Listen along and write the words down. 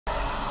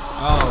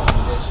Oh,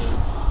 that shit.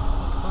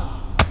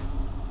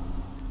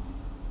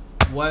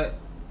 What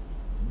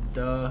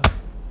the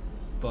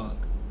fuck?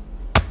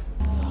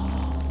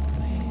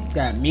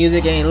 Got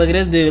music ain't. Look at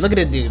this dude. Look at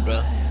this dude,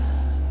 bro.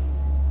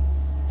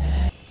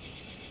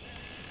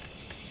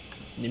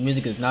 The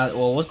music is not.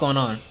 Well, what's going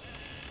on?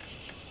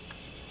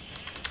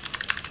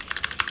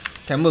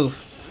 Can't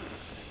move.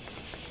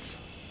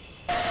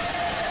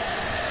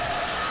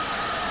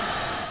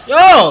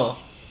 Yo!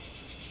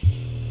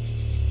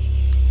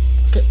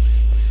 Okay.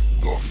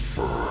 The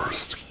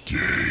first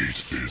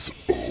gate is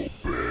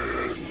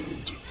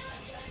opened.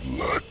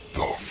 Let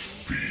the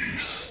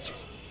feast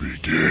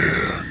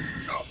begin.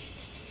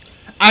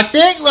 I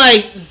think,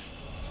 like,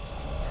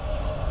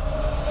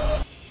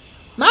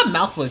 my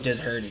mouth was just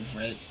hurting,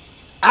 right?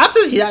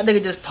 After that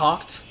nigga just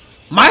talked,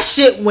 my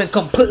shit went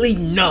completely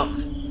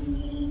numb.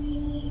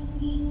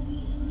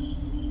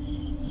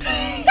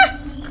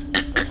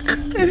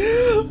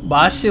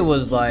 My shit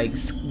was like,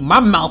 my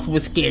mouth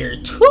was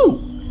scared too.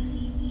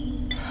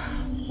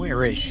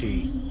 Where is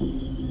she?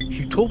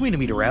 You told me to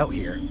meet her out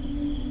here.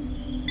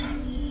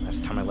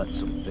 Last time I let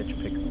some bitch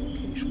pick a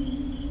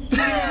location.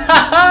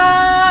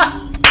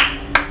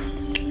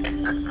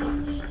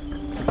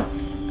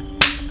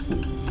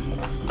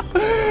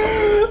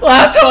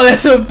 Last time I let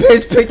some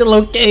bitch pick the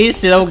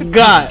location, oh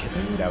god. Get the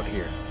mood out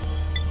here.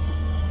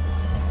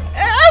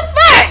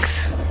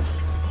 Facts!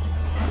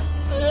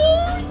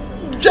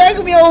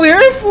 Dragging me over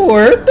here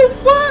for? What the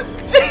fuck?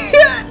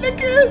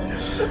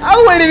 Nigga,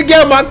 I waited to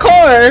get out my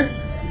car.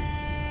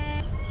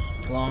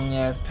 Long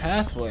ass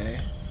pathway.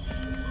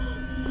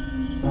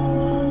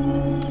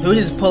 He'll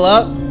just pull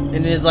up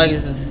and it's like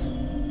it's just.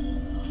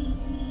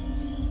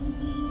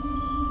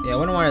 Yeah, I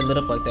wonder why it lit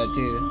up like that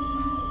too.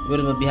 Would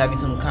have be having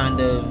some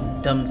kind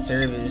of dumb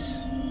service.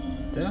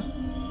 Duh.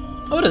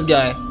 Oh, this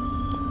guy.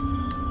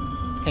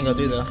 Can't go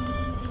through though.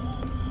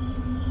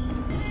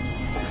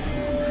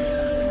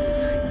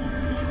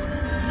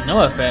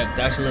 No effect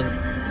actually looks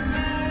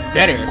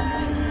better.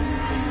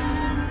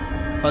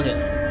 Fuck it.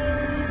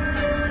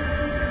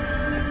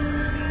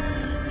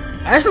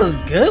 Actually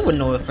looks good with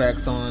no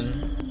effects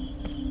on.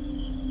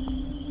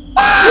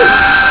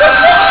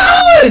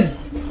 What are you doing?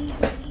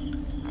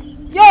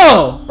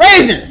 Yo,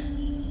 Razor.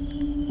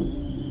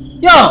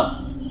 Yo,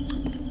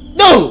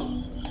 dude.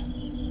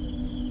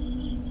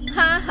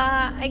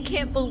 Haha, I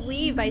can't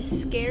believe I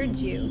scared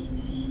you.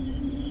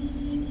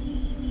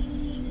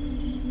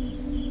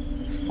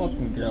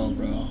 Fucking girl,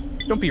 bro.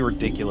 Don't be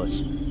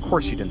ridiculous. Of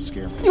course you didn't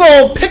scare me. You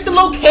gonna pick the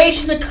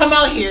location to come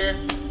out here,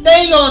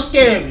 then you gonna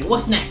scare me.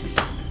 What's next?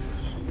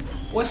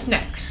 What's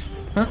next?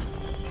 Huh?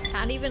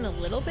 Not even a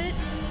little bit?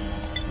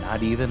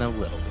 Not even a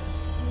little bit.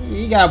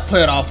 You gotta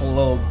put it off a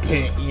little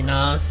bit, you know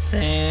what I'm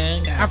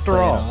saying? After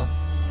all,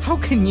 how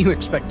can you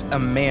expect a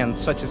man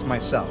such as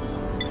myself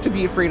to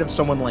be afraid of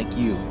someone like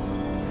you?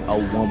 A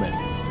woman.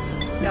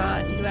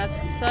 God, you have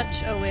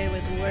such a way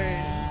with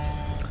words.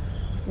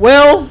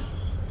 Well,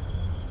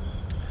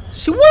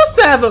 she wants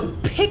to have a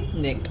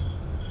picnic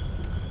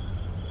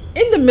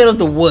in the middle of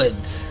the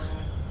woods.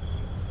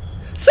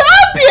 So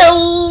I'll be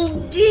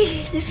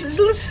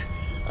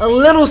a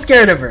little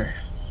scared of her.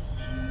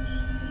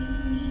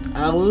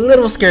 A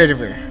little scared of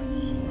her.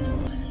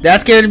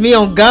 That scared me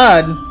on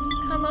God.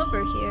 Come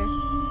over here.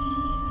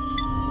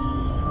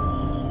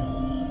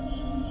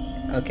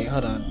 Okay,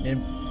 hold on.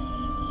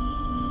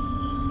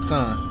 What's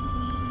going on?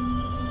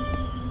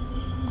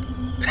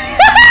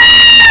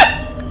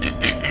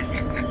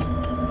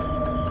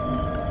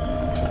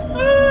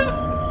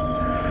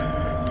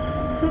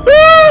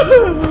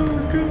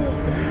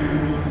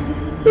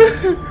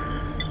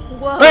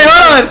 Whoa. Wait,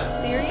 hold on.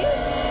 Serious?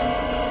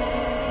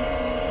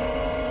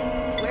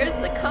 Where's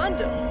the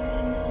condom?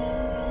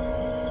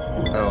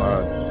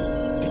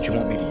 Oh, did you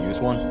want me to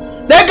use one?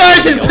 That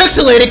guy's just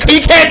pixelated because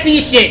you can't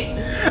see shit.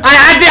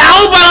 I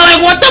hope I'm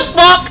like, what the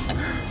fuck?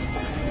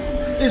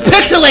 It's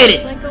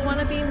pixelated. Like a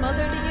wannabe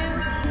mother to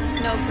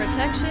you? No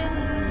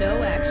protection,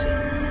 no action.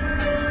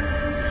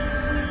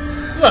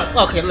 Look,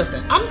 okay,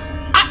 listen.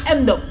 I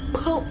am the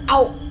pull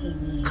out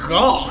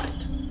God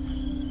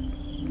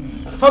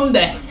from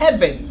the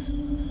heavens.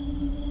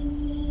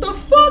 The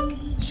fuck?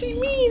 She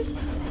means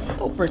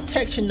no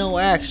protection, no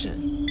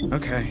action.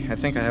 Okay, I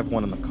think I have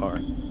one in the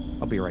car.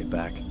 I'll be right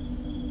back.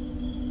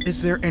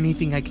 Is there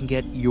anything I can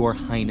get your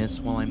highness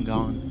while I'm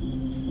gone?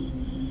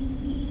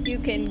 You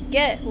can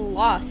get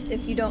lost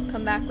if you don't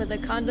come back with a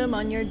condom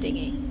on your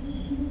dinghy.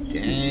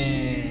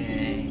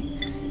 Dang.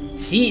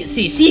 She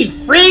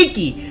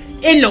freaky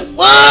in the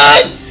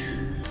woods.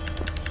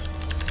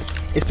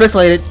 It's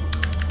pixelated.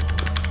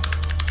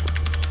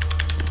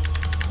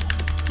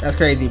 That's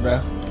crazy,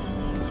 bro.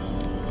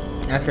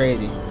 That's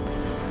crazy.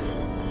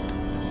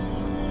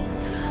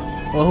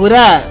 Well, who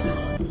that?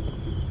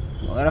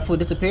 Oh, that fool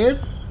disappeared?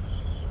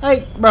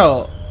 Like,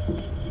 bro,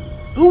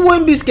 who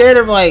wouldn't be scared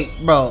of,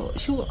 like, bro,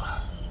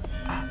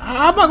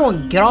 how am I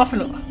gonna get off in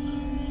the...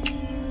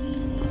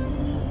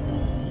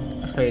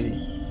 That's crazy.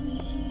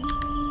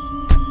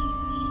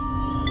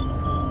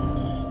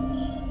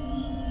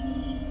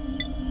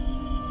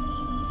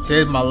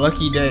 Today's my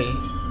lucky day.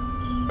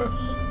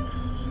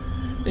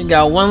 Ain't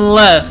got one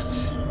left.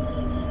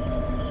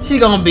 She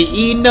gonna be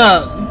eating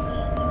up.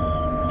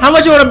 How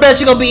much you wanna bet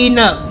she gonna be eating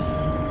up?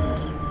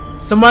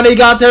 Somebody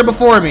got there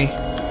before me.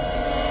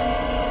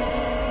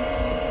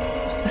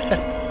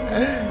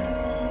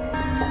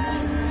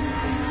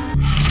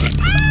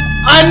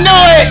 I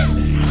know it!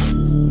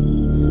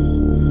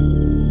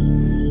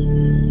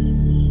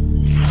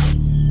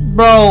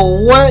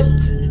 Bro, what?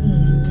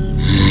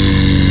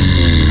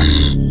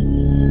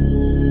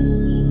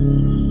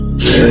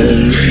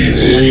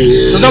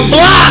 Those are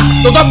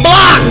blocks! Those are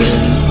blocks!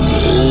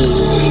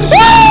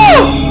 Woo!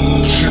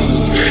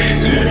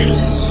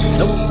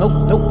 Nope, nope,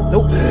 nope,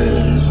 nope.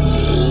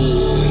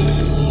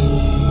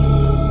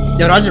 Yo,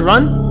 did I just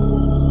run?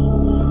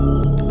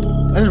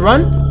 I just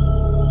run?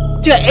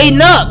 She got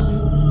eaten up!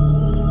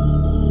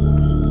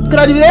 What could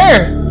I do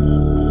there?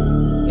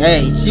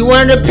 Hey, she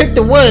wanted to pick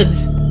the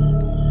woods.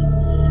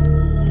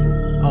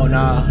 Oh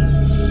nah.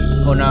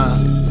 Oh nah.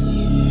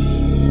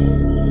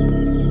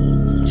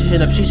 She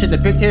shouldn't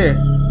have picked here.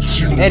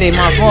 That ain't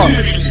my fault.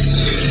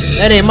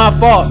 That ain't my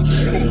fault.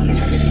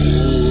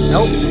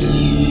 Nope.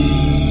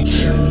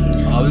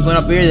 Oh, we going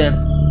up here then.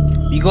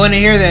 We going in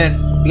here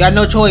then. We got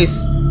no choice.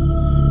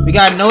 We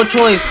got no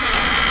choice.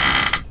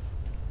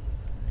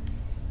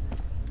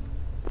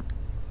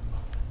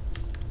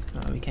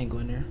 No, we can't go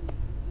in there.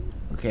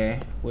 Okay,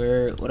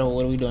 what are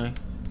we doing?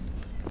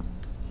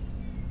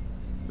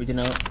 Reading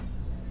out.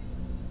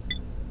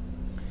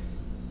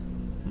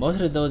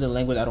 Most of those are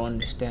language I don't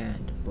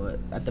understand, but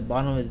at the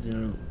bottom is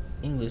in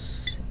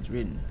English. It's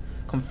written,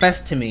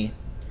 "Confess to me."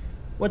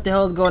 What the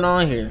hell is going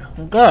on here?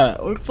 Oh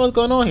God, what the fuck's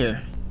going on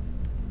here?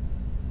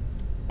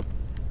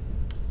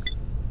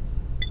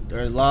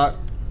 Door's locked.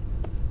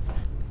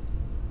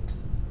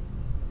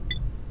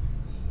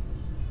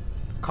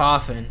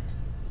 Coffin.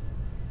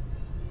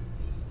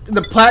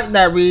 The plaque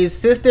that reads,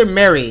 "Sister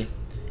Mary,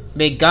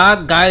 may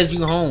God guide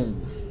you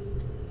home."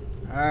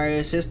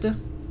 Alright, sister.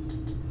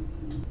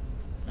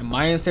 A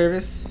Mayan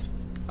service?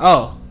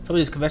 Oh,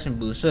 somebody's confession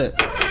booth. Shit.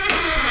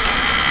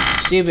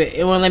 Stupid.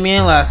 It wouldn't let me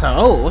in last time.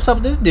 Oh, what's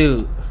up with this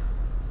dude?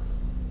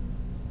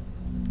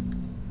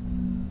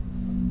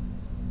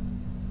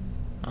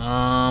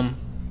 I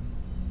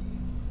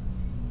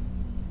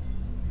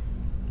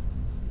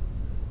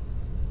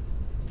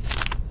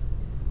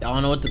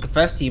don't know what to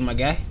confess to you, my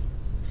guy.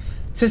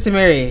 Sister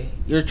Mary,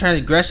 your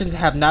transgressions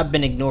have not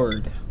been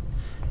ignored.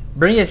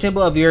 Bring a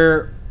symbol of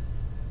your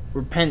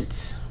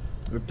repentance.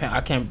 I'm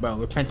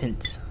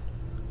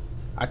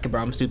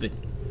stupid.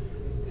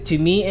 To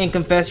me and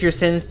confess your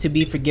sins to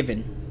be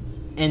forgiven.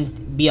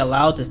 And be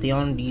allowed to stay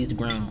on these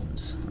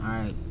grounds.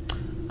 Alright.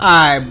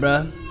 Alright,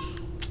 bruh.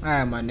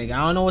 Alright, my nigga.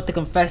 I don't know what to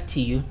confess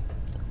to you.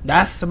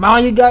 That smile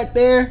you got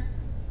there?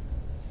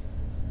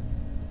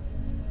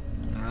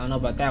 I don't know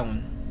about that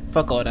one.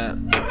 Fuck all that.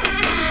 Man,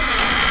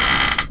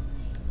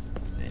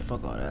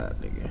 fuck all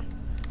that, nigga.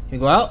 Can we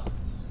go out?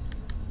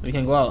 We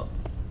can go out.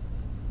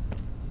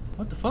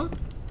 What the fuck?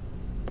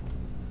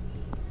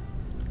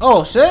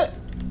 Oh shit!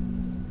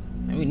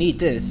 Man, we need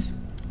this.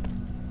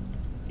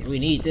 Yeah, we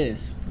need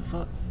this. What the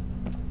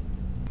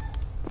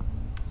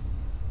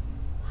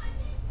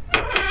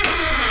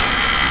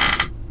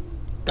fuck?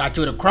 Got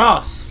you with a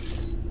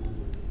cross.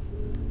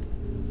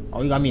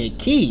 Oh, you got me a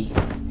key.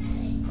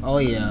 Oh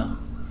yeah.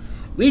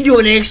 We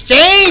doing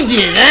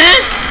exchanges,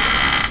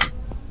 huh?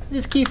 What's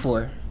this key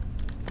for?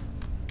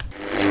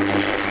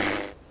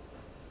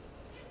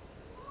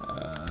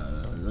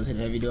 Go to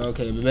the heavy door.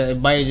 Okay,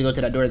 everybody should go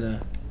to that door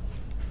then.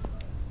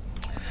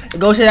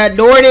 Go to that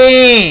door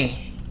then.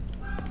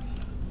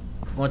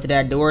 Going to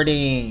that door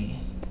then.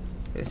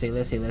 Let's see.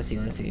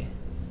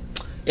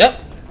 Yep.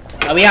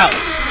 Now we out.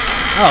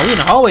 Oh, we in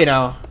the hallway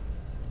now.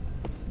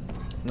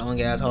 Long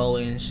ass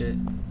hallway and shit.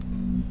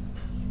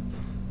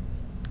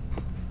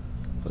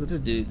 Fuck this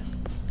dude.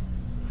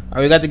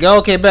 Alright, we got to go?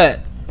 Okay,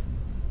 bet.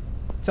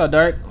 What's up,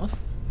 Dark? What's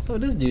up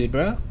with this dude,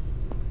 bro?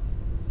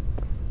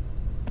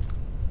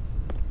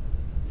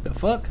 The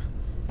fuck?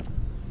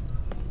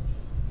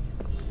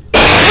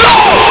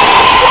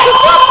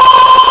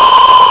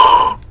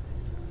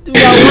 Dude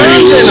got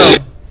worms in him.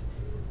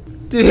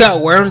 Dude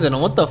got worms in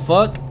him. What the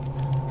fuck?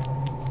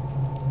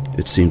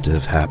 It seemed to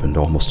have happened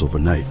almost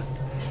overnight.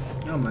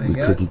 Oh my We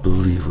God. couldn't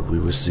believe what we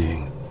were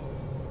seeing.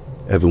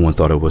 Everyone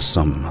thought it was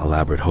some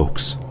elaborate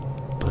hoax,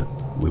 but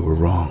we were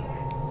wrong.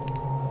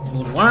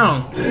 You was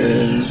wrong. Oh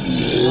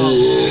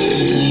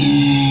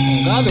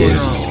God, they were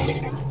wrong.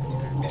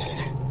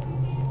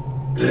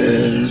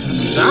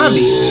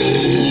 Zombies.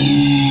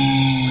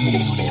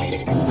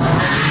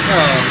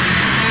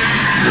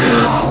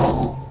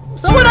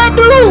 So what I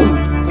do?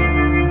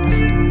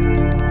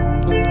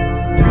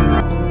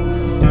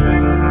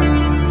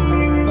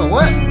 Oh,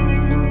 what?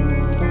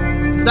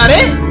 Is that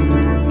it?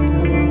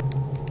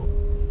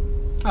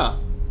 Oh,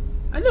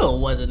 I knew it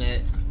wasn't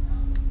it.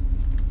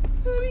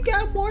 Well, we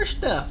got more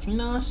stuff, you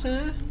know what I'm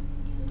saying?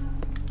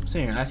 So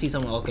here, I see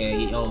something.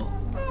 Okay, oh.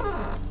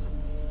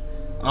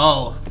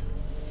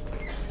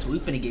 So we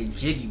finna get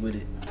jiggy with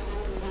it.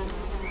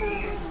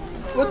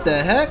 What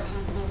the heck?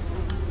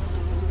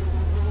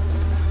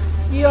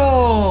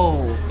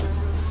 Yo!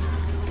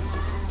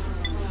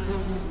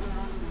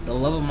 The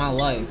love of my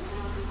life.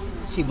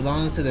 She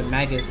belongs to the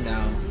maggots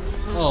now.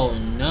 Oh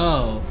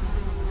no.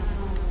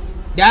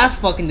 That's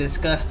fucking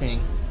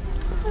disgusting.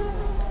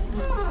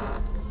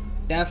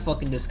 That's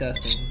fucking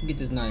disgusting. Get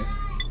this knife.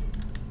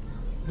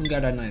 Who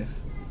got that knife?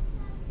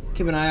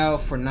 Keep an eye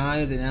out for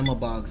knives and ammo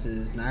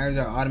boxes. Knives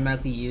are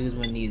automatically used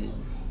when needed.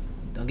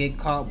 Don't get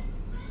caught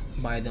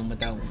by them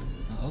without one.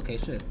 Oh, okay,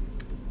 shit.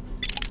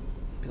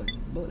 Pick up the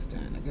bullet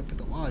stand. I gotta pick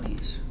up all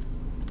these.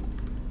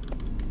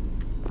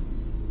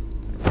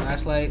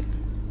 Flashlight.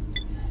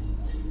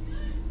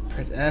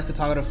 Press F to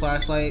toggle the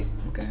flashlight.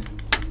 Okay.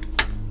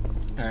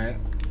 Alright.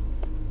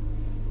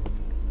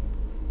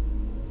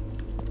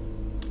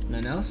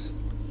 Nothing else?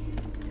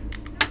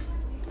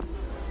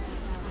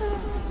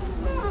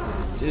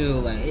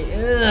 Dude, like,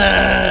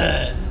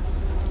 ugh.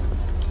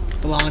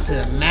 Belong to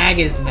the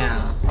maggots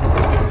now.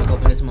 Let's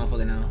open this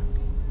motherfucker now.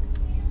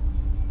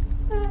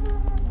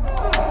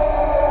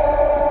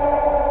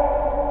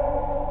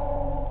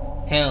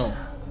 Hell.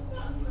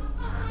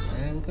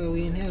 Yeah, look how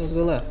we in hell. Let's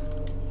go left.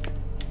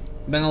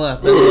 Bang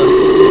left. Bang left.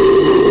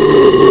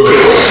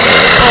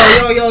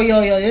 Oh,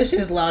 yo. This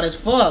shit's loud as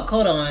fuck.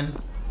 Hold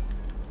on.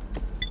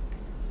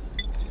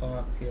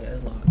 Locked. Yeah,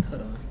 it's locked.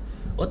 Hold on.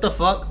 What the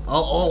fuck?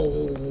 Oh,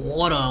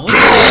 hold on. What the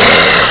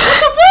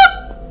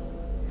fuck?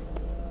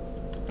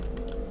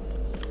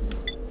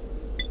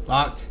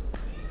 Locked.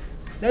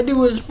 That dude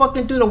was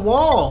fucking through the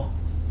wall.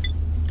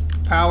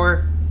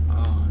 Power.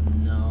 Oh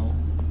no.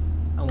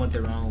 I went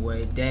the wrong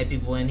way. Dead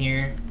people in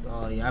here.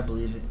 Oh yeah, I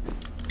believe it.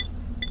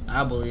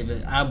 I believe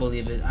it. Alright,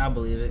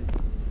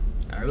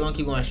 we're gonna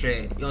keep going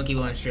straight.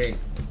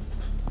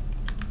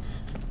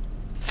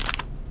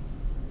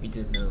 We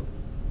just know.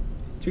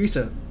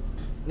 Teresa.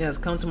 It has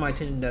come to my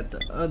attention that the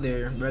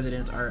other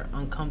residents are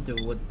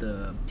uncomfortable with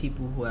the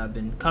people who have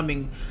been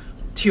coming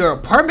to your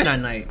apartment at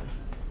night.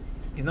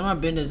 It's not my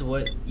business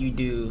what you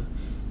do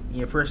in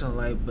your personal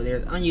life, but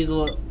there's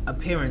unusual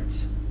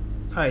appearance.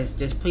 Christ,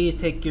 just please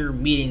take your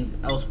meetings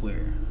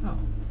elsewhere. Oh,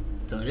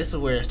 so this is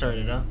where it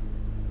started, huh?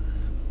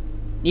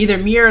 Neither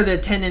me or the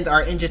tenants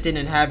are interested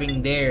in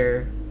having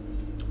their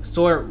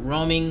sort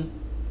roaming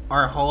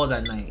our halls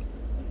at night.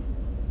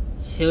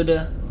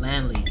 Hilda,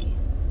 landlady.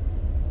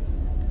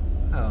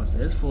 Oh, so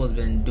this fool has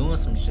been doing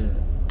some shit.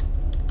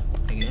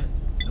 Take it in.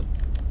 Nope.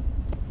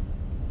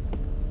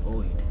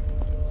 Void.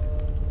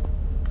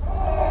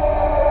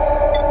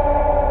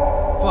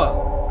 Fuck.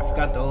 I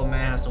forgot the old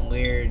man has some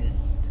weird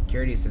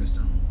security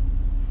system.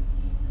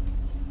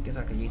 Guess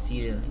I could use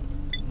the.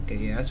 Okay,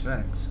 yeah, that's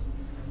facts.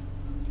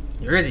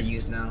 There is a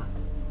use now.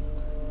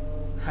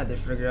 I had to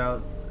figure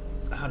out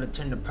how to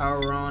turn the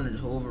power on and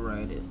to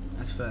override it.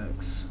 That's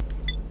facts.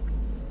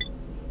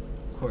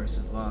 Of course,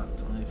 it's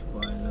locked. Only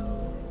people I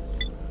know.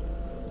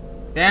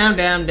 Damn.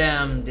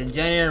 The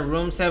janitor in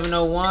room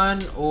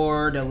 701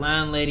 or the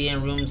landlady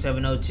in room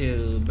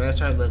 702? Better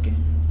start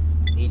looking.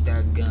 Need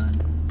that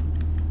gun.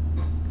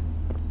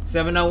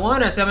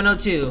 701 or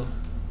 702?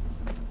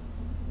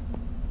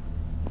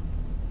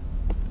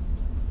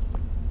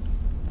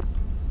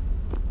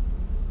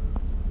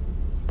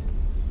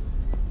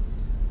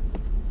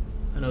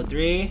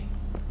 Three.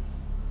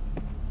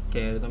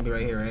 Okay, it's gonna be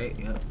right here, right?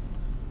 Yep.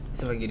 Let's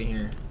see if I can get in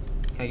here.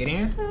 Can I get in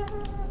here?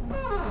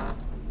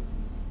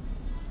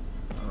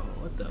 Oh,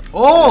 what the?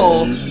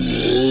 Oh!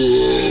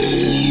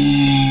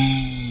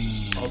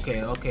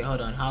 Okay,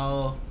 hold on.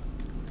 How?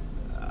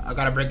 I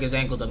gotta break his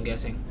ankles, I'm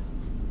guessing.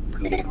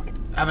 I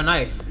have a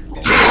knife.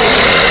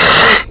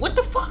 Wait, what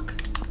the fuck?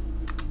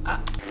 I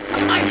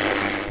have a knife.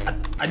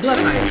 I do have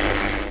a knife.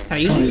 Can I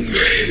use it?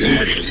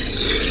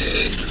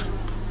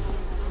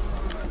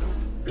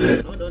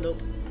 No.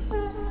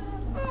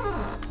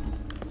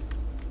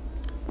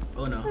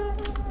 Oh no.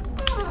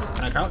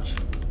 Can I crouch?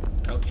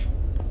 Crouch.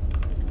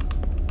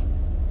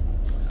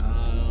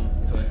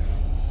 This way.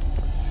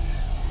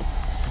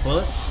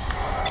 Bullets?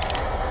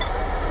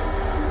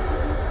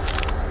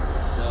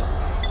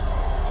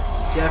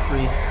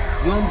 Jeffrey,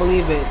 you won't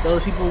believe it.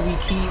 Those people we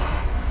keep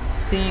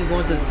seeing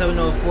going to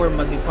 704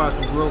 must be part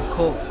of some real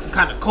cult. Some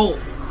kind of cult.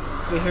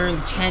 We're hearing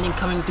chanting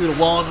coming through the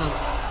walls on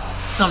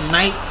some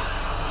nights.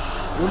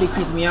 It really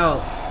creeps me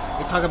out.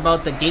 They talk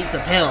about the gates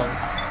of hell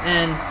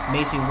and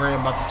makes me worry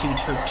about the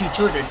two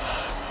children.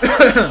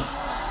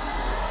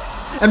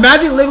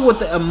 Imagine living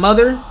with a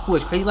mother who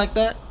is crazy like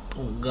that.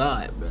 Oh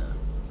God, bro.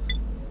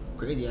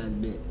 Crazy ass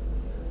bitch.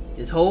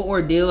 This whole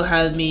ordeal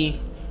has me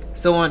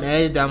so on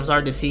edge that I'm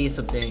starting to see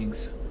some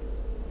things.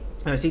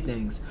 I see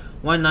things.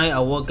 One night I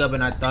woke up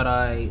and I thought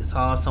I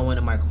saw someone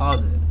in my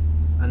closet.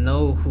 I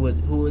know who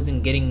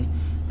isn't getting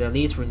their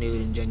lease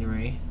renewed in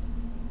January.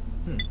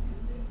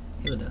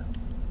 Hilda.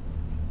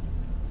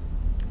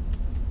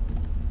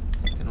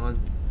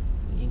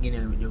 You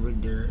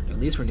getting their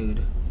lease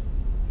renewed.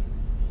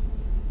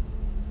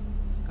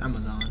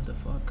 Amazon, the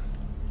fuck?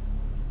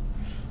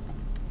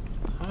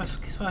 That's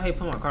why I hate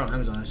putting my card on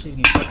Amazon. I should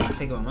be fucking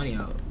taking my money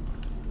out.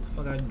 What the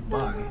fuck I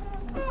buy?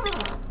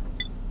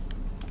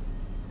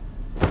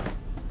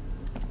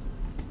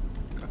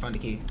 found the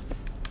key.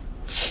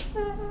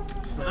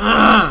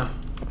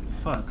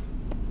 Fuck.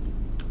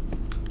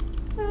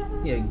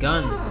 Yeah,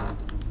 gun.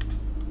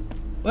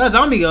 Where'd that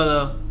zombie go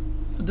though?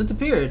 It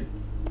disappeared.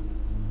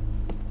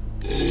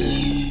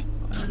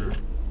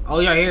 Oh,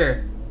 you're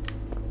here.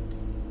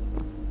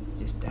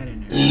 Just that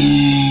in there.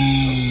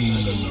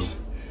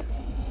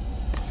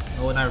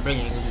 Oh, we're not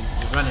bringing.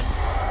 He's running.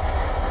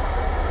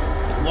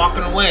 He's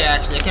walking away.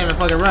 Actually, I can't even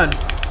fucking run.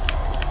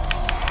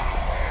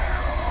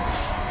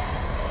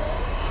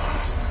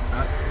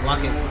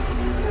 Lock it.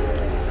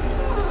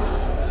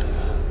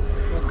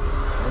 Fuck.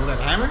 Oh, we got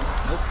the hammer?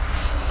 Nope.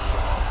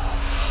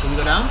 Can we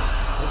go down?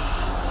 Nope.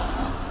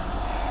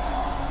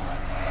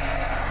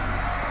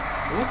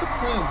 What's the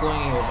point of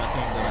going here if I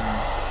can't go down?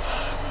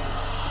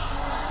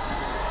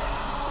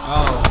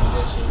 Oh,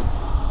 that shit.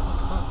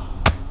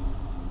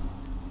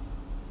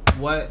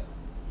 What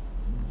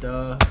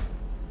the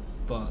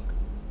fuck?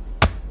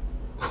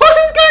 What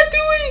is this guy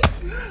doing?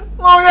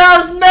 Long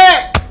ass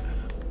neck!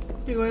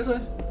 You go this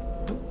way?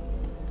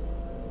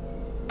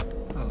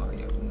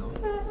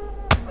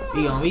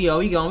 Oh yeah,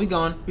 we gone. We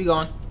gone.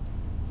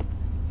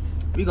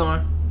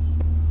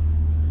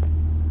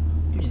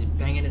 You just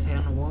banging his head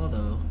on the wall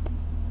though.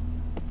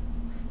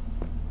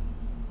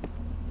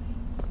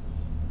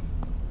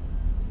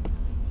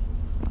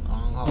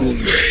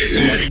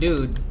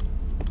 Dude.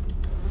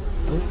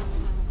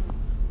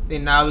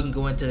 Then now we can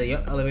go into the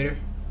elevator.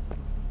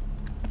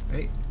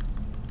 Right?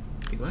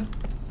 Keep going?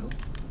 Nope.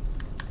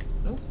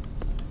 Nope.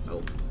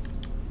 Nope.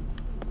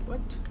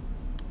 What?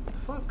 The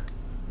fuck?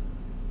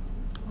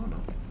 Oh no.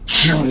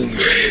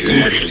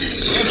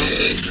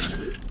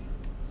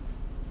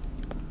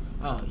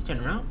 Oh, you turn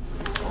around?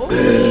 Oh!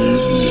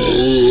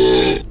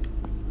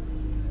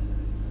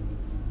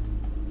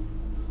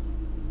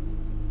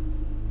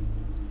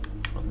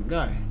 Fucking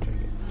guy. Trying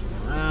to get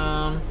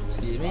around.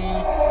 Excuse me.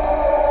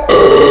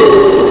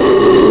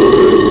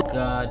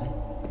 God.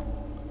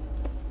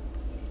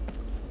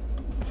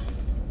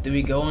 Do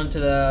we go into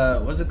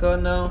the... what's it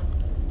called now?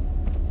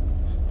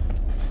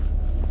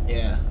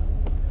 Yeah.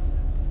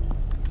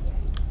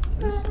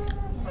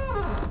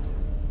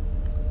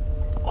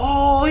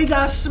 Oh, he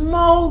got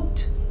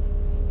smoked!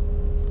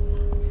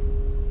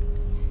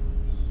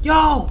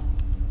 Yo!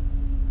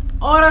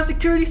 Oh, that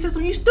security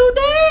system, you still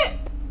dead?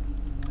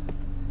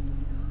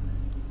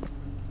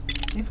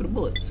 Aim for the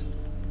bullets.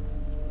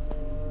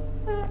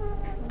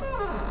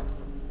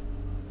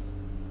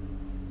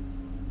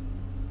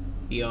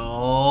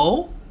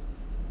 Yo?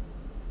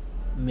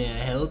 May I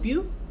help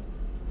you?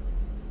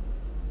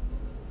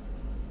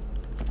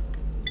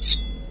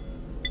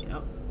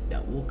 Yep,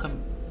 that will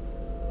come.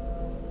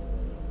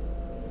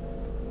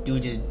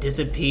 Dude just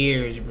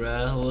disappears,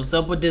 bruh. What's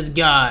up with this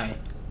guy?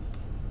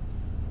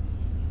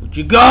 Where'd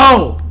you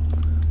go?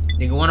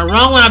 Nigga wanna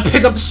run when I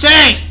pick up the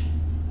shank.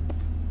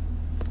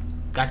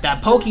 Got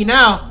that pokey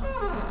now.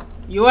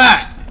 You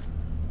at?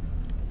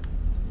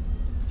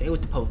 Say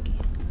with the pokey.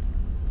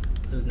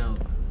 There's no.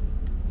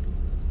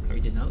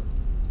 Read the note.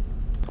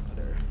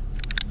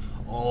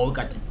 Oh, we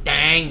got the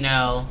dang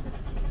now.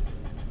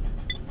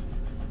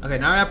 Okay,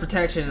 now I have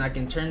protection. I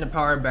can turn the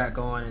power back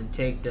on and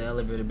take the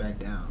elevator back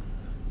down.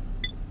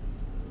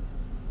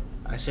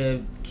 I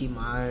should keep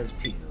my eyes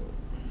peeled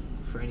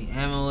for any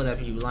ammo that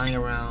be lying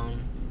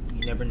around.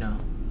 You never know.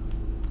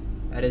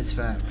 That is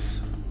facts.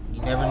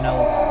 You never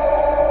know.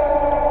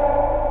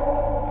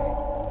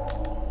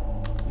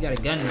 We got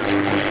a gun now, so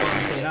I'm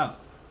gonna take it out.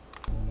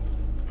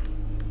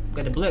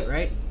 Got the blick,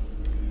 right?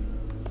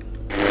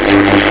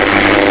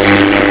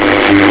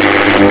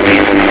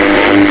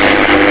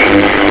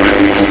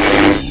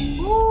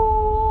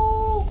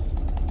 Ooh.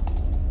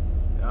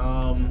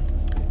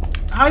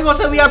 How you gonna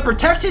say we have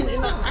protection?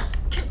 And I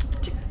can't.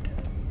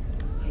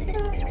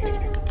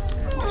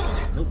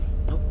 Nope.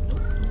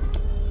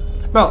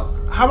 Bro,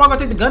 how am I gonna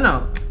take the gun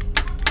out?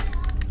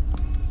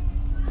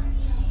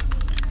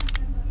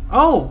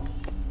 Oh.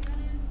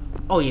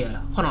 Oh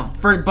yeah. Hold on.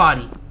 First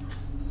body.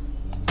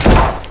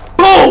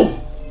 Boom.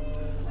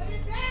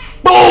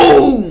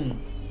 Boom.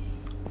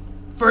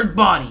 First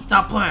body.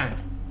 Stop playing.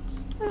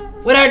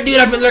 Where that dude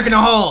I've been lurking the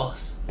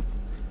halls?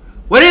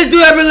 Where this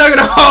dude I've been lurking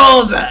the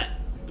halls at?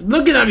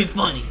 Looking at me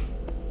funny.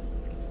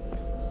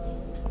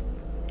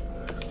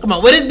 Come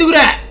on, where this dude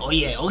at? Oh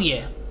yeah. You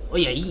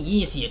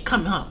didn't see it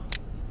coming, huh?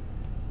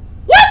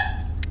 What?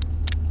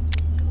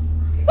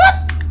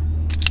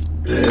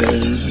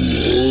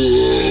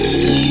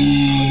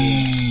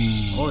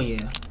 Oh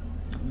yeah.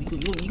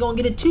 You gonna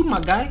get it too, my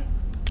guy.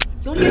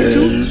 You gonna get it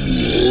too.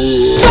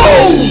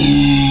 Boom!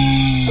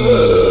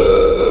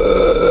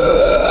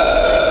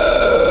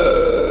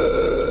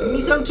 You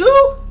need some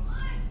too?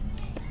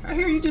 I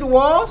hear you through the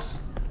walls.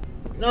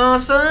 You know what I'm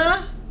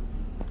saying?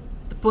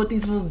 To put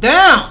these fools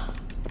down.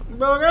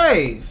 Bro,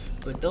 grave.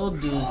 Put those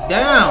dudes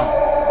down.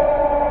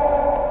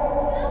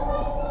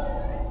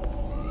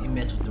 You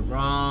messed with the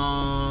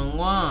wrong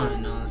one, you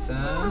know what I'm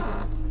saying?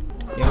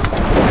 Yeah.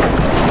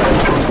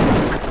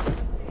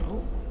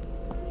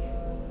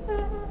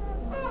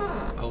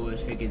 Oh,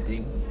 it's freaking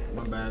thing.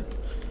 My bad.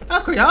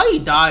 That's crazy. crazy. How he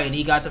died and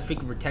he got the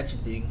freaking protection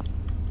thing?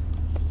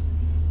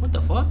 What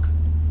the fuck?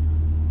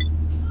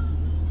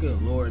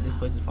 Good lord, this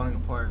place is falling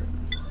apart.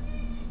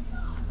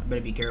 I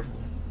better be careful.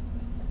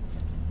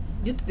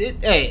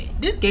 Hey,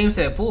 this game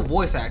said full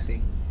voice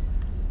acting.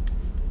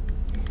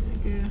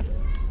 Yeah.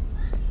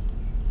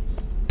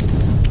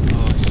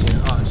 Oh shit!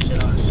 Oh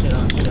shit! Oh shit!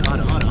 Oh shit!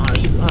 Hold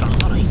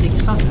on! You think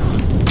you're something?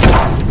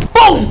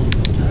 Boom!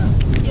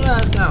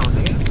 Yeah, down,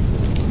 nigga.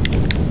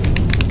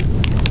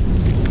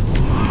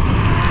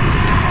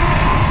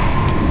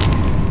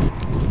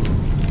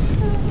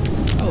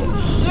 Oh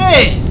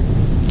shit!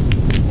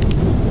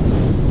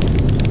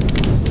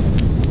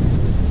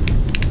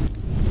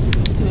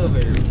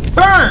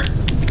 Burn!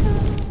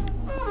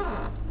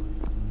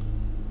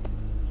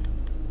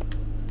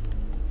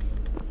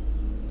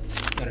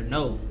 Gotta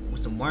know,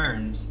 with some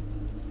worms,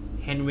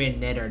 Henry and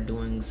Ned are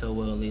doing so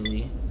well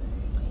lately.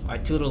 Our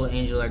two little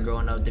angels are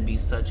growing up to be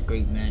such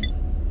great men.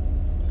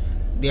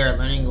 They are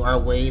learning our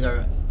ways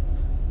and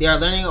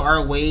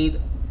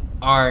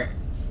are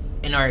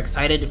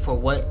excited for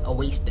what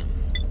awaits them.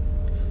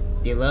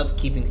 They love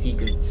keeping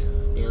secrets.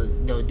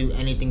 They'll do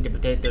anything to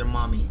protect their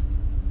mommy.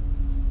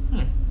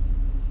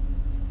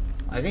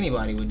 Like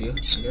anybody would do, I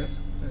guess.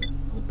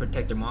 Will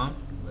protect their mom,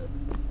 but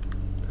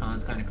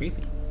sounds kind of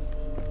creepy.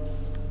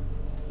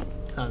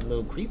 Sounds a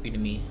little creepy to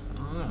me. I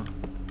don't know.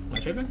 Am I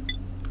tripping?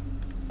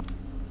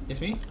 It's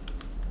me?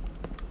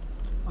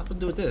 What's to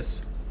do with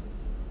this?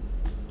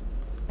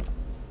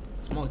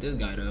 Smoke this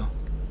guy though.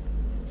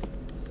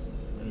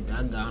 Like,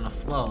 that guy on the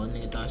floor,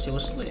 nigga thought shit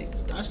was slick.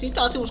 He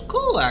thought shit was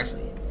cool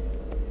actually.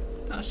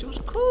 Thought shit was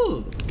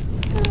cool.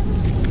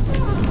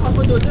 What's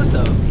to do with this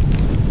though?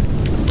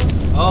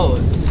 Oh,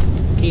 it's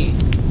key.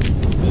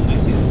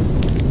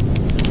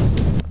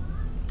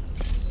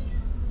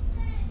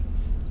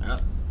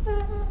 Yep.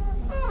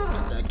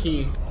 Got that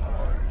key.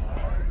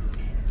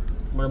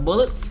 More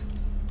bullets?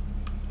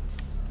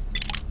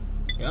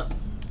 Yep.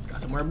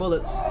 Got some more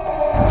bullets.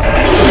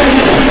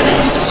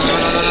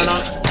 No.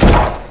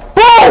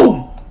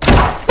 Boom!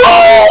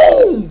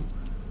 Boom!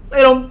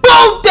 They them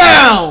both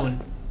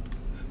down!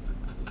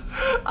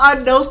 I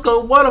no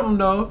scope one of them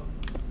though.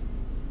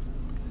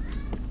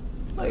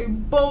 Like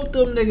both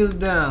them niggas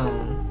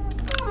down.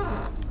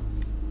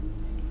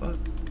 Fuck.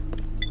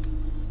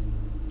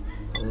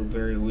 I look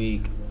very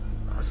weak.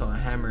 I saw a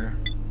hammer.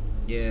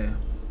 Yeah.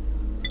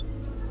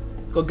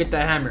 Go get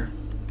that hammer.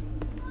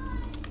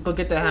 Go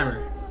get that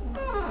hammer.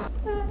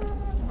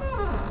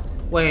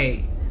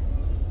 Wait.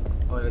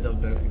 Oh, it's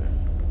up back here.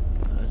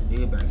 Oh, there's a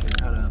dude back here.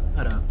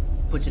 Hold up.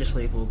 Put you to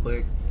sleep real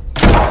quick.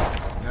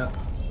 Yep.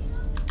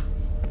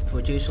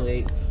 Put you to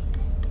sleep.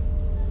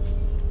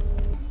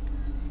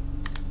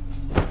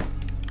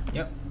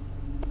 Yep.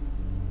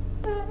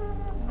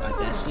 Got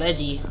that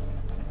sledgy.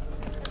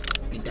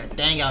 Get that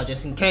thing out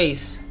just in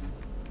case.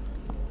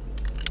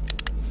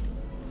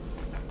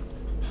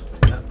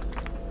 Yep.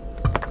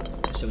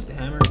 That shit with the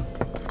hammer.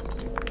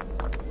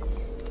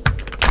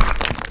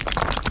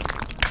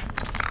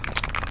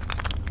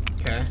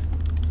 Okay.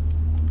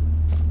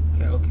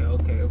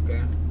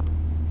 Okay.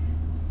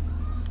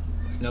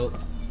 Nope.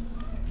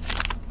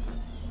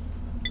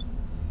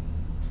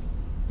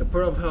 The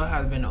portal of hell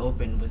has been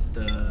opened with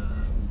the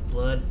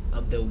blood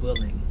of the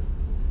willing.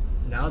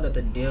 Now that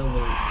the deal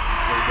will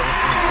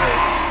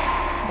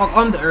walk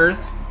on the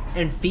earth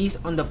and feast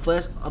on the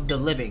flesh of the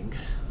living.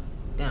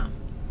 Damn.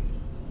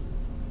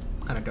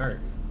 Kind of dark.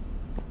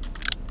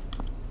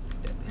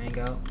 Get that thing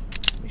out.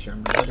 Make sure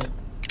I'm loaded.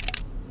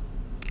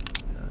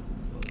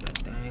 Load that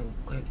thing real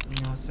quick. You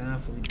know what I'm saying?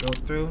 Before we go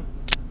through.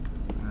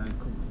 Alright,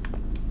 cool.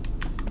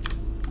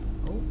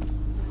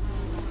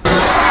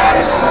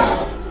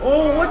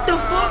 Oh, what the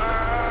fuck?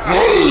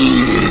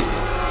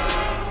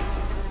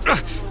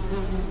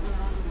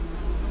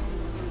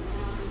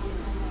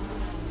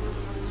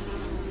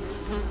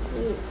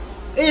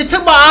 It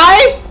took my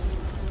eye?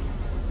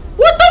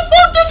 What the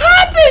fuck just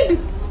happened?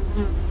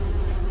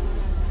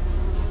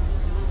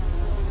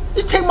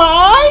 You take my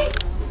eye?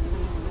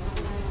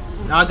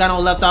 Now I got no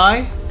left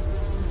eye?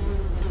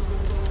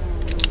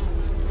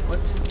 What?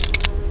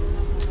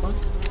 What?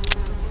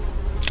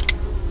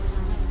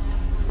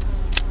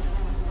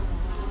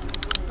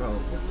 Bro,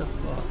 what the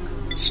fuck?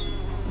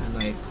 And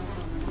like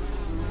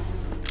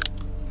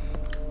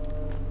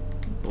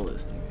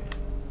bullets thing.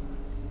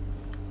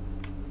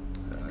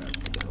 I gotta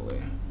put that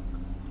away.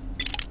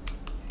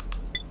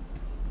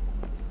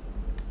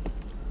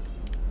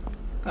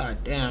 God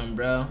damn,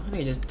 bro. I think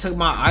he just took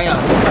my eye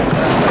out just like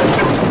that.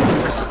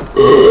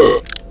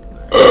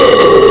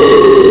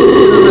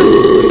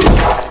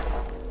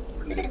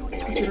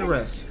 Get a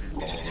rest.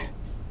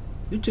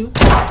 You too.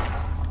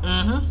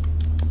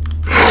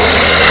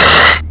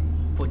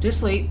 Put you to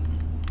sleep.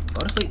 Go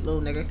to sleep,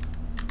 little nigga.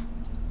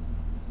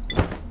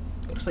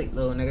 Go to sleep,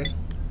 little nigga.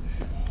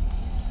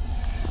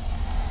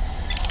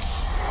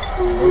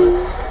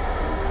 Bullets.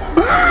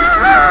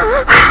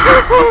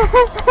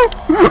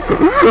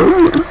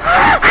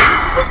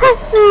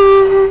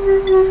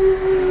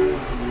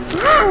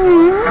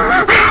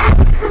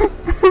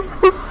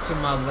 To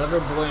my my lover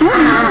boy in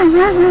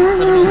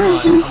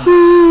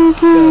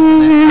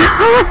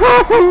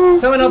 705.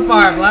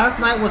 705. Last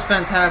night was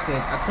fantastic.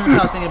 I couldn't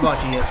stop thinking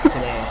about you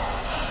yesterday.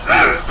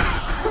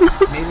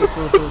 Made me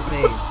feel so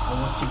safe. I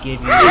want to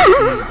give you a key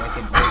that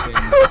can open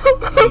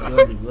any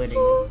door to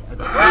buildings as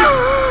a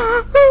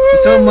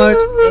promise. So much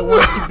I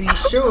want to be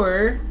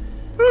sure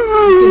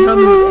you can help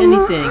me with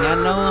anything. I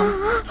know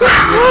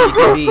how you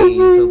can be.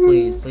 So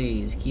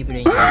please keep it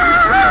in your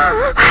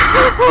heart.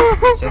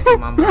 Sexy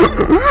mama.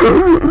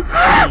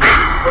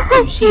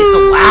 Dude, she is so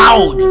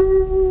loud.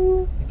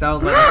 It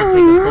sounds like I should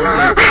take a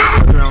closer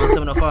look around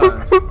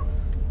 705.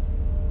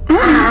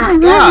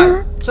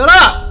 God, shut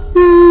up!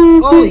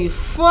 Holy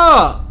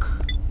fuck!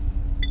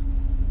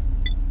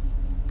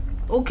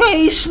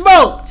 Okay, he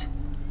smoked.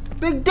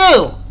 Big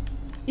deal.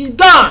 He's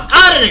gone.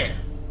 Out of there.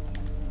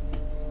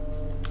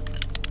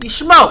 You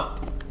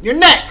smoked. You're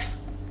next.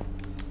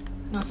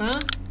 You know what I'm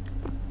saying?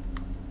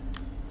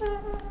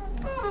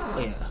 Oh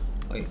yeah.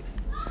 Wait.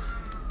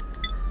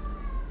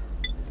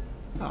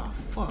 Oh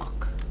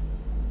fuck.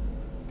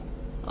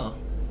 Oh.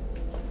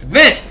 It's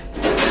Vin.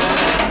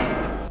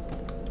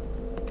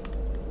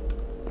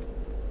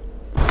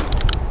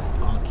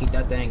 Oh, keep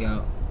that thing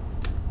out.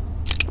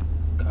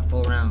 Got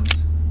 4 rounds.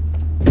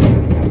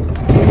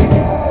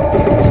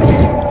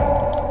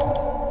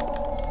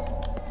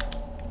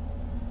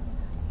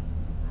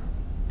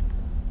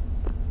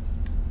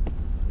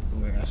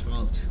 Where I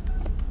smoked.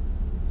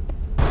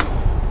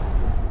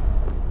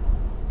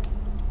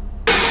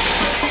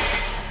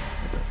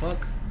 What the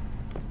fuck?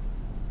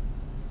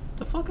 What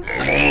the fuck is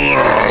that?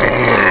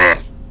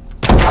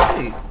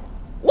 Hey.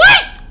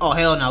 What? Oh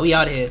hell no, we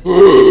out of here.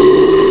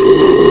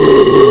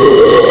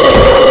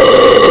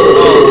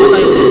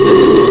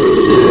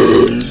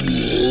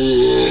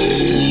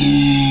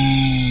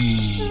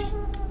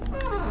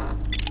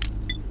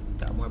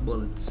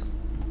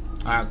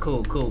 Alright,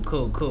 cool.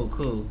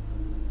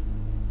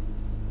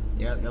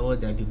 Yep, there was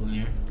dead people in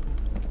here.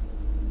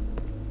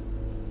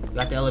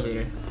 Got the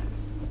elevator.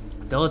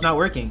 The elevator's not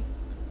working.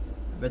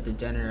 I bet the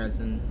janitor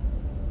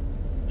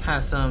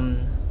has some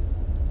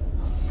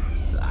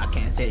I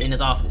can't say it, in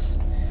his office.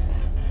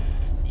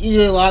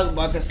 Usually locked,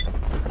 but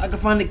I can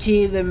find the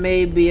key, then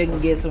maybe I can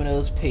get some of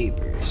those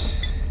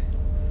papers.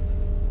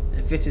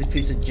 And fix this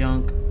piece of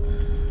junk.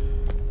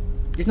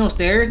 There's no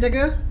stairs,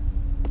 nigga?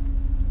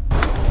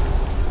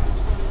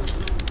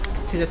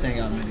 Take that thing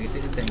out, man. Take the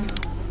thing out.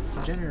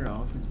 Janitor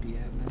office be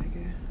at, man,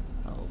 nigga.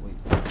 Oh, wait.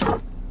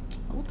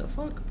 Oh, what the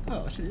fuck?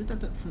 Oh, I should have did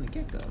that from the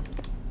get-go.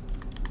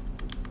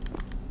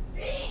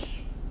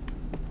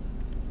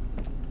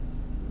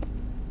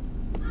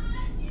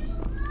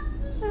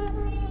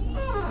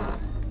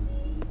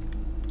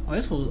 Oh,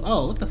 this fool.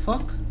 Oh, what the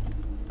fuck?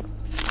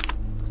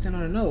 Stand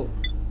on a note.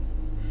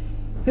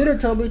 Peter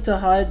told me to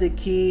hide the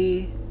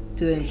key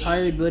to the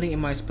entire building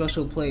in my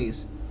special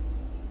place.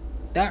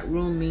 That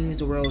room means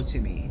the world to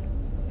me.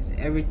 It's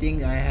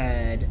everything I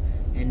had,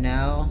 and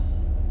now,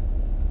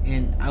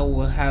 and I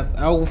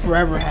will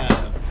forever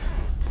have.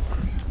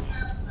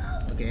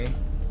 Okay,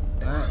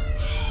 that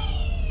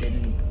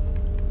didn't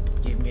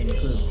give me any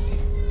clue.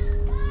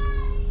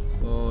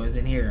 Well, it's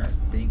in here, I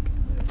think.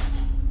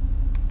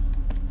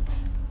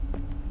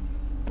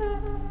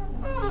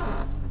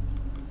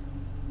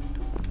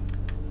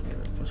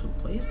 Special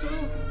place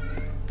though?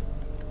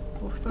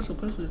 What special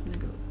place would this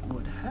nigga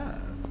would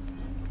have?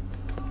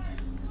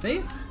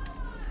 Safe?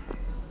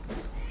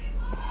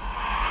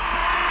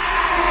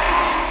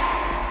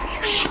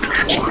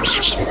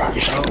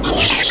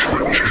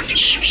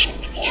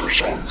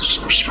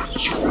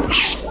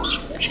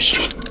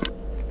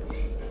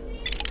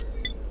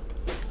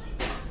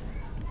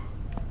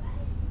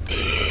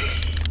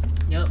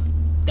 Yep,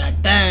 that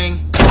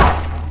thing.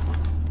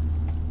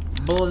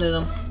 Bullet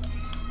him.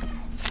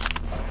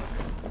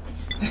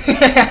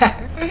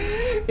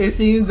 It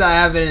seems I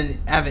have an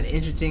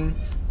interesting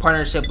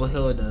partnership with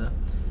Hilda.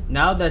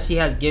 Now that she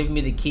has given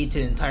me the key to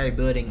the entire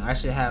building, I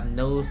should have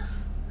no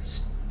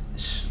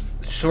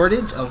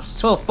shortage of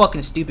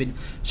fucking stupid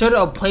shortage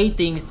of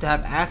playthings to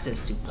have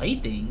access to.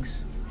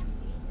 Playthings?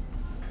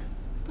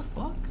 What the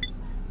fuck?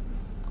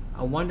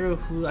 I wonder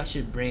who I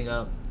should bring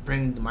to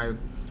my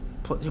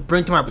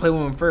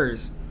playroom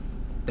first.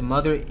 The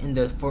mother in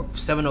the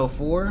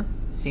 704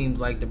 seemed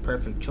like the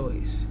perfect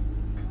choice.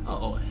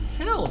 Oh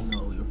hell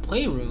no! Your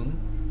playroom?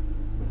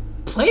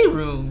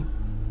 Playroom?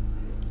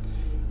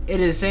 It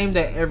is the same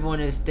that everyone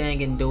is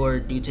staying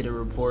indoors due to the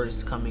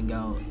reports coming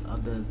out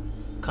of the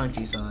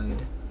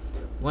countryside.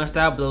 Once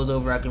that blows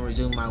over, I can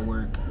resume my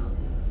work.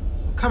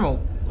 Come on,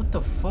 what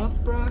the fuck,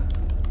 bruh?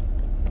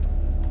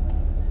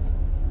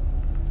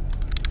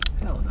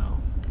 Hell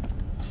no.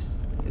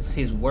 It's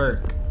his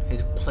work,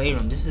 his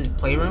playroom. This is his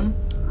playroom?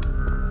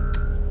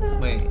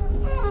 Wait.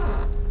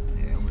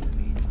 Yeah, what do you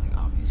mean? Like,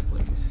 obvious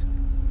place.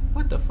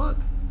 What the fuck?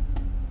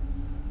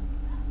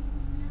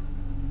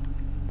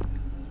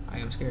 I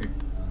am scared.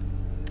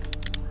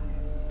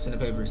 It's in the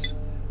papers.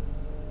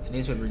 It's a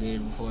newspaper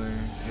dated before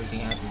everything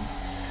happened.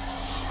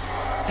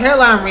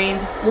 Headline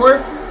reads: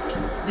 4th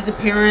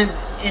disappearance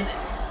in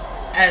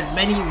as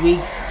many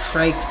weeks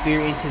strikes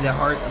fear into the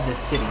heart of the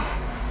city.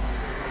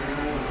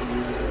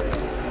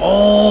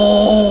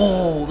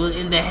 Oh,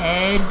 in the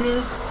head.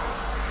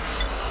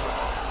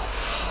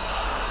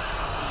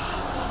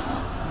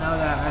 Now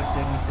that I have to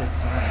get to the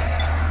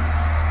side.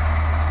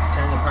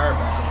 Turn the power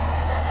back on.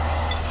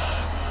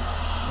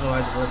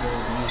 Otherwise, the worker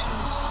will be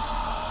useless.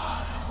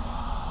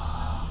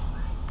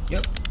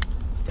 Yep.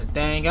 Get that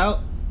thing out.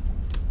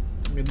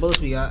 How many bullets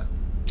we got?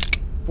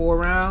 4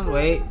 rounds.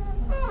 Wait.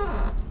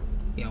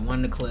 Yeah,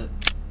 1 to clip.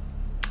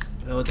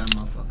 Load that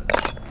motherfucker.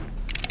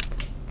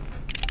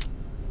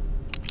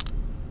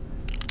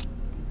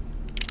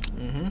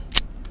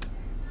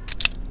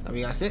 Now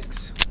we got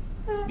 6.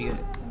 Be good.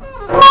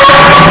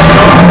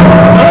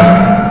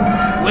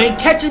 You ain't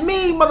catching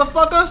me,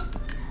 motherfucker!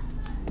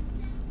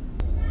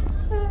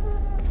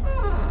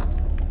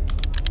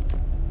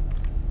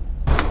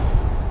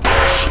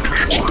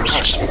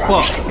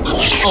 Fuck.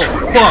 Oh,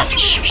 fuck.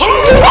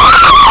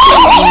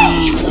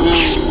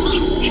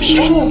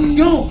 Oh,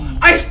 yo!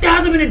 I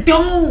stabbed him in the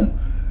dome!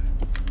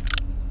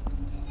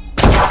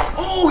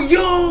 Oh,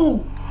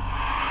 yo!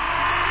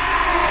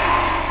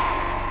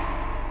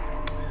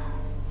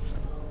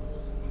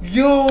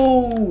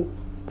 Yo!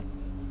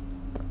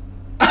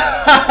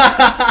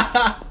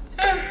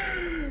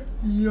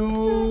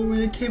 Yo,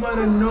 it came out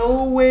of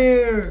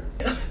nowhere.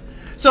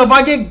 So if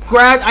I get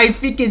grabbed, I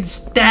freaking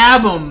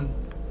stab him.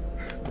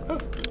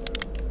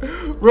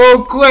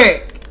 Real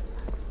quick.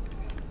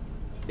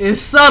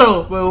 It's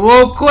subtle, but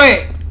real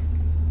quick.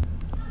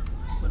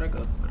 Where'd I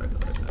go?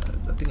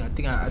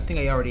 I think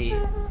I already.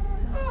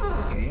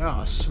 Okay,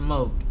 y'all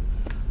smoked.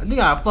 I think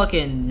I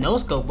fucking no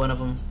scope one of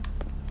them.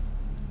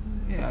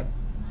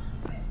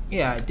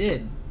 Yeah, I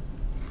did.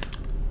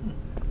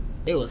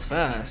 It was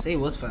fast. It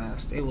was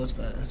fast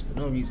for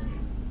no reason.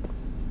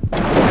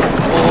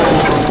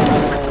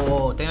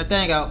 Oh, take that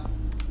thing out.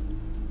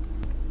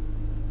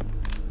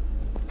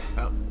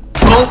 Oh.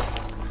 Boom.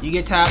 You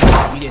get tapped.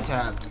 You get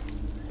tapped.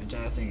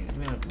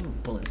 Man,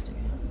 bullets,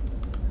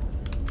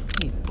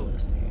 nigga. Need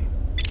bullets, nigga.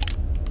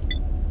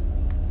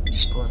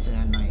 Bullets in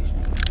that knife,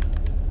 nigga.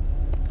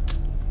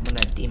 I'm on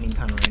that demon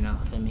timer right now.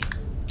 Feel me?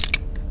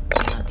 I'm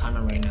on that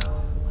timer right now.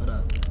 Hold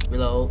up.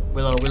 Reload.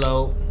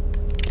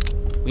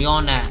 We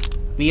on that.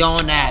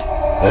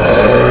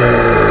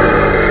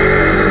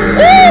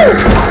 Woo!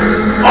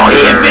 Oh, he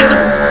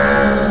invincible.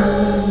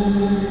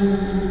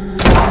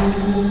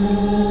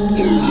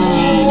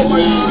 Oh my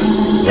god.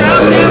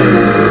 Stab him.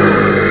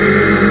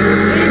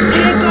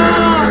 Pick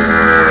off.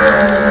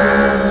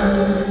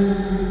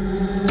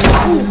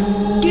 Ooh,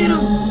 get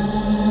him.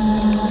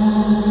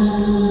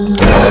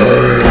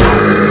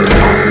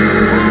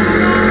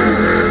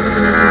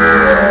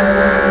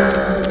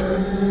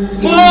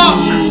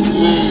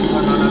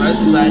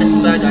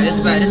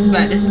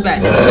 This is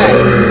bad. It's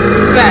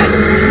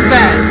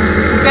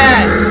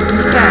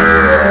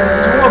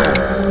horrible.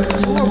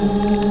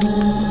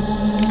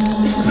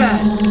 It's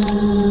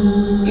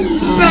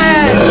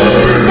bad.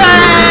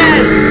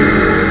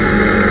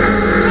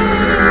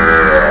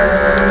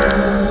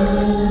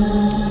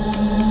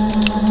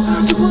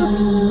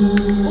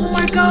 Oh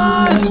my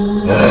god.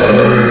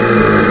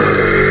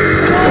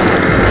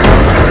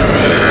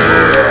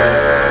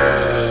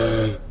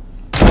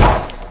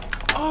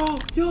 Oh,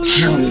 yo.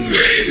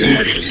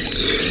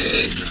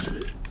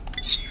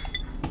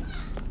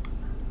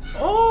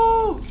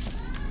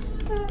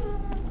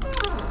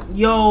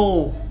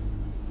 Yo!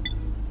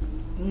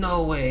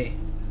 No way.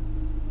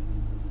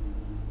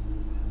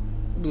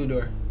 Blue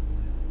door.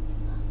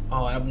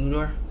 Oh, I have blue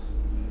door?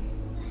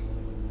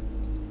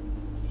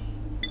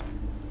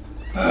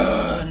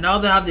 Now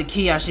that I have the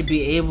key, I should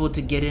be able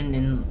to get in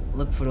and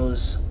look for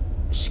those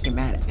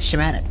schematics. I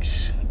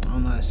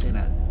don't know how to say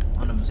that. I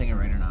don't know if I'm saying it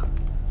right or not.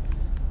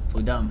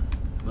 Feel dumb.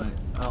 But,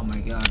 oh my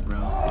god, bro.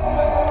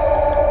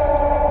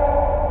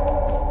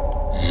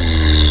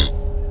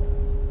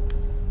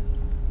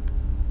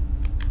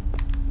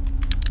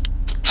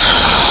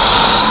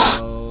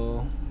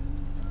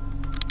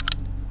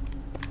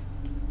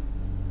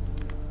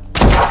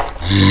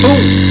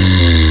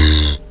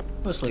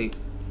 Go to sleep.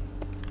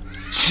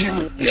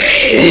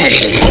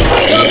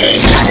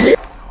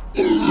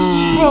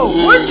 Bro,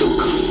 where'd you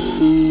go?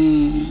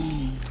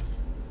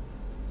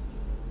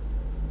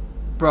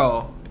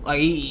 Bro,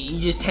 like you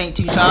just tanked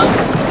 2 shots?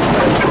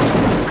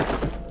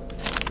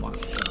 Oh my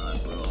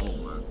god, bro. Oh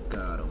my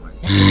god.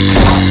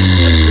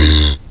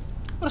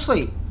 Go to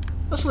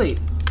sleep.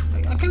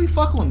 Like, I can't be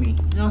fucking with me. You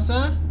know what I'm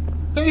saying?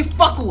 Can't be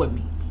fucking with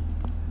me.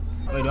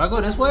 Wait, do I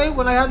go this way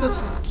when I have the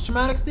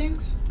schematics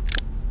things?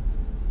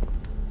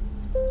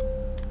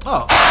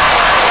 Oh.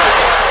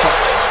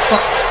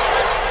 Fuck.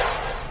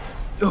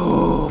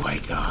 Oh my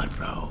god,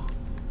 bro.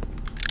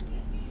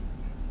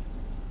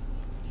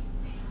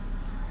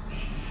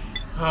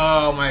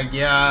 Oh my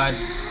god.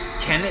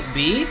 Can it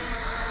be?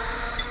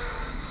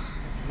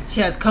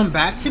 She has come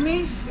back to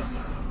me?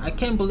 I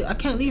can't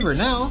leave her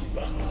now.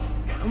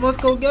 I must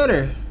go get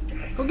her.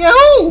 Go get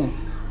who?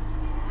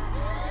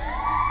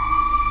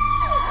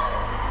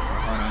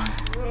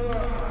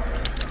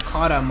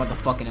 Call that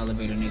motherfucking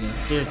elevator, nigga.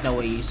 There's no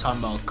way you're talking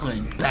about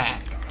coming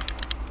back.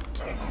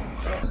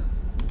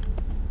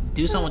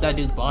 Do something with that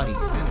dude's body.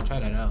 I haven't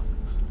tried that out.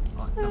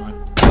 Oh, never mind.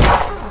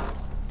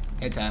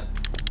 Head tap.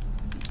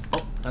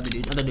 Oh, another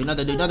dude, another dude,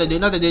 another dude, another dude,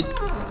 another dude.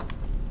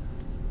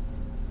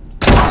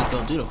 Just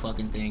go do the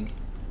fucking thing.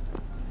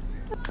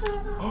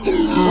 What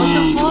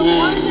the fuck?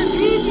 Why did this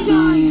leave you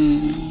guys?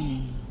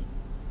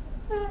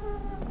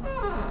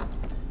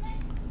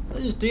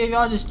 There's just 3 of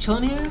y'all just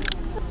chilling here?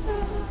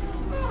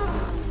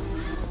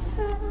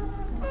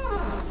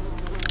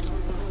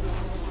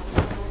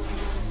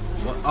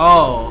 What?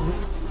 Oh.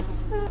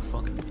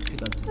 Fucking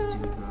pick up this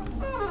dude, bro.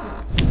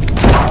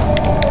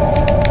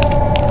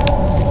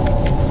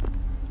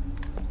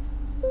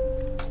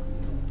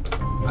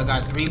 I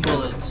got 3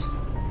 bullets.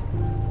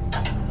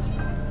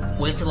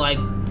 Wasted like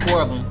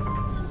 4 of them.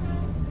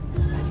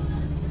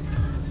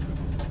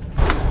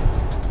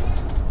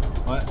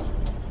 What?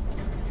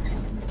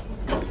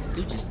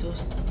 Dude just still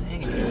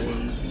hanging there.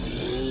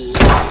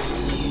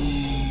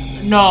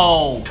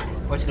 No!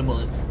 Wasted a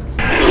bullet.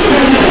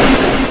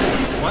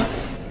 What?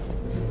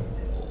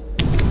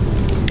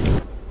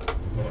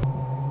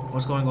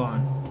 What's going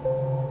on?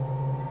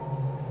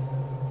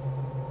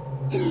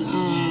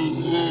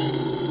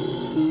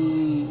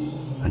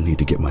 I need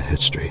to get my head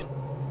straight.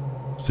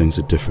 Things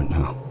are different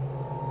now.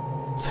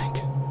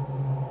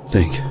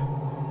 Think.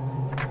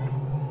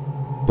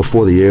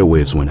 Before the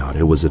airwaves went out,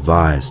 it was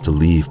advised to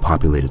leave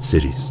populated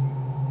cities.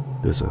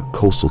 There's a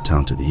coastal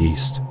town to the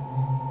east.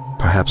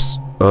 Perhaps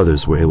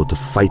others were able to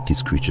fight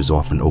these creatures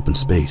off in open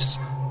space.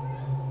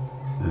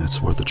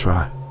 It's worth a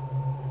try.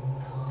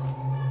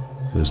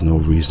 There's no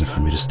reason for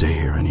me to stay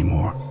here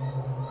anymore.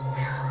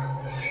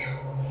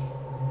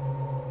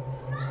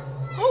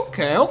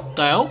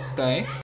 Okay.